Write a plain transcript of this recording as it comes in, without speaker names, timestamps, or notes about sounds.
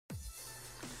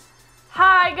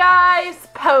Hi guys,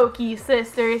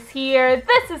 Pokesisters here.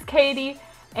 This is Katie,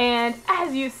 and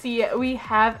as you see, we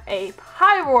have a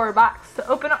Pyroar box to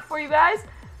open up for you guys.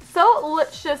 So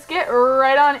let's just get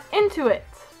right on into it.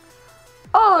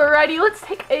 Alrighty, let's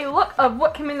take a look of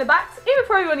what came in the box. And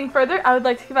before I go any further, I would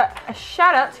like to give a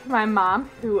shout out to my mom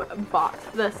who bought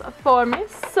this for me.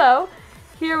 So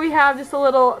here we have just a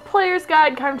little player's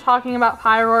guide kind of talking about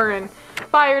Pyroar and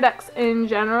fire decks in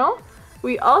general.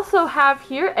 We also have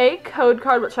here a code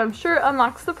card, which I'm sure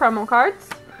unlocks the promo cards.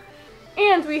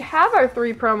 And we have our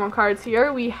 3 promo cards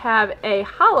here. We have a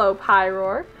Holo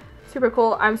Pyroar. Super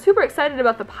cool. I'm super excited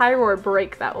about the Pyroar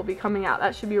break that will be coming out.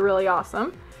 That should be really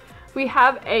awesome. We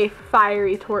have a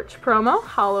Fiery Torch promo,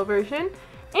 Holo version.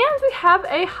 And we have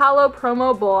a Holo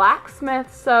promo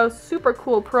Blacksmith. So super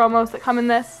cool promos that come in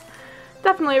this.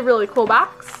 Definitely a really cool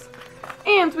box.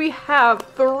 And we have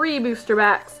 3 booster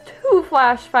packs, 2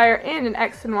 Flash Fire, and an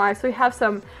X and Y. So we have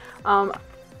some,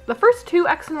 the first 2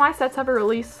 X and Y sets ever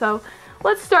released. So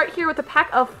let's start here with a pack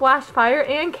of Flash Fire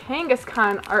and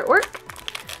Kangaskhan artwork.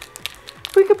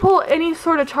 If we could pull any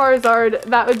sort of Charizard,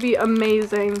 that would be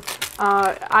amazing.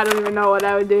 I don't even know what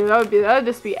I would do. That would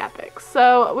just be epic.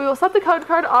 So we will set the code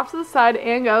card off to the side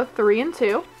and go 3 and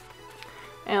 2.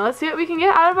 And let's see what we can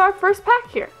get out of our first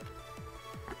pack here.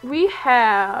 We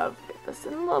have, get this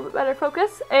in a little bit better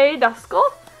focus, a Duskull,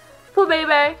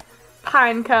 Flabébé,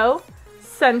 Pineco,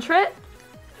 Sentret,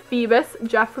 Phoebus.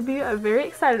 Jeff would be very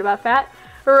excited about that.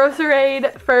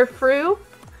 Roserade, Furfrou,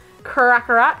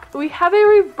 Krokorok. We have a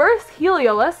reverse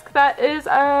Heliolisk that is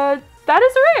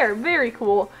rare. Very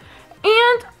cool.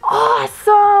 And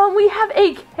awesome! We have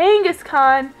a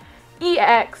Kangaskhan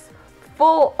EX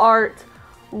full art.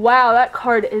 Wow, that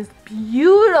card is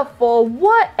beautiful.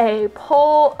 What a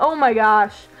pull. Oh my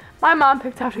gosh. My mom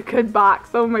picked out a good box.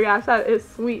 Oh my gosh, that is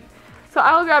sweet. So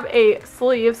I will grab a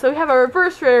sleeve. So we have a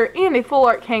reverse rare and a full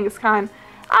art Kangaskhan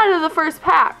out of the first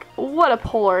pack. What a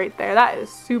pull right there. That is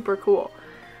super cool.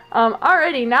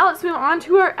 Alrighty, now let's move on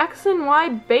to our X and Y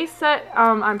base set.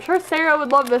 I'm sure Sarah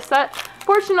would love this set.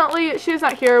 Fortunately, she's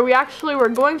not here. We actually were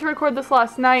going to record this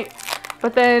last night,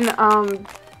 but then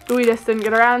we just didn't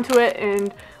get around to it,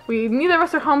 and neither of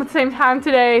us are home at the same time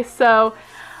today, so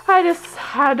I just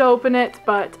had to open it.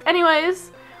 But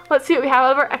anyways, let's see what we have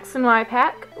out of our X and Y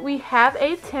pack. We have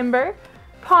a Timber,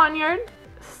 Pawniard,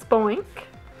 Spoink,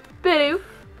 Bidoof,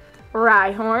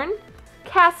 Rhyhorn,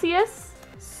 Cassius,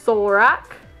 Solrock,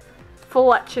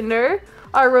 Fletchinder.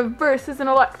 Our reverse is an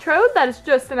Electrode. That is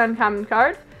just an uncommon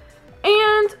card.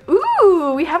 And,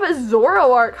 ooh, we have a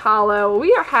Zoroark Holo.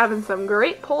 We are having some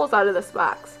great pulls out of this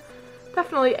box.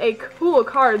 Definitely a cool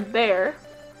card there.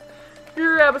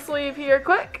 Grab a sleeve here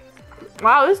quick.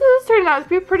 Wow, this is turning out to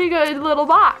be a pretty good little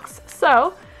box.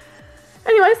 So,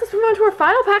 anyways, let's move on to our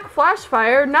final pack, Flash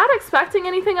Fire. Not expecting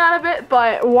anything out of it,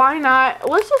 but why not?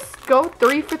 Let's just go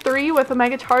 3 for 3 with a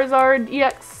Mega Charizard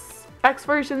X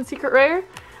version Secret Rare.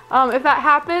 If that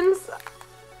happens,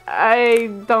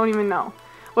 I don't even know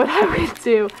what I would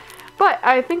do. But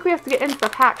I think we have to get into the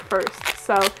pack first.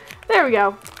 So, there we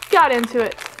go. Got into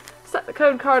it. Set the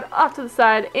code card off to the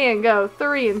side and go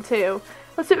 3 and 2.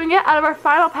 Let's see what we can get out of our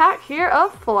final pack here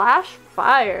of Flash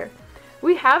Fire.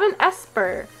 We have an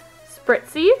Esper,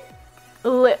 Spritzee,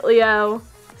 Litleo,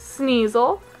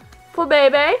 Sneasel,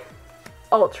 Flabébé,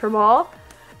 Ultra Ball,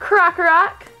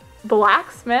 Krokorok,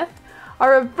 Blacksmith.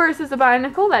 Our reverse is a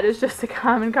Binacle, that is just a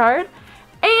common card.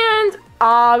 And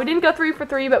we didn't go 3 for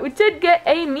 3, but we did get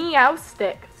a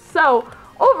Meowstic. So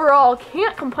overall,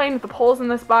 can't complain with the pulls in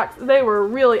this box. They were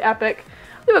really epic.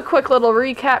 We have a quick little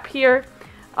recap here.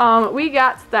 We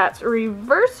got that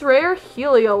reverse rare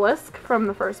Heliolisk from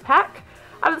the first pack.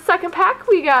 Out of the second pack,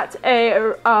 we got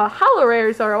a Holo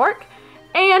Rare Zoroark.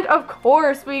 And of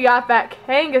course, we got that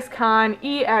Kangaskhan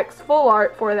EX full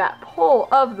art for that pull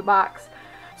of the box.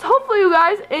 So hopefully you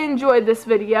guys enjoyed this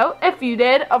video. If you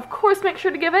did, of course, make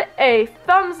sure to give it a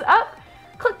thumbs up.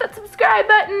 Click that subscribe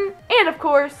button. And of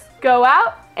course, go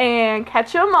out and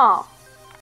catch them all.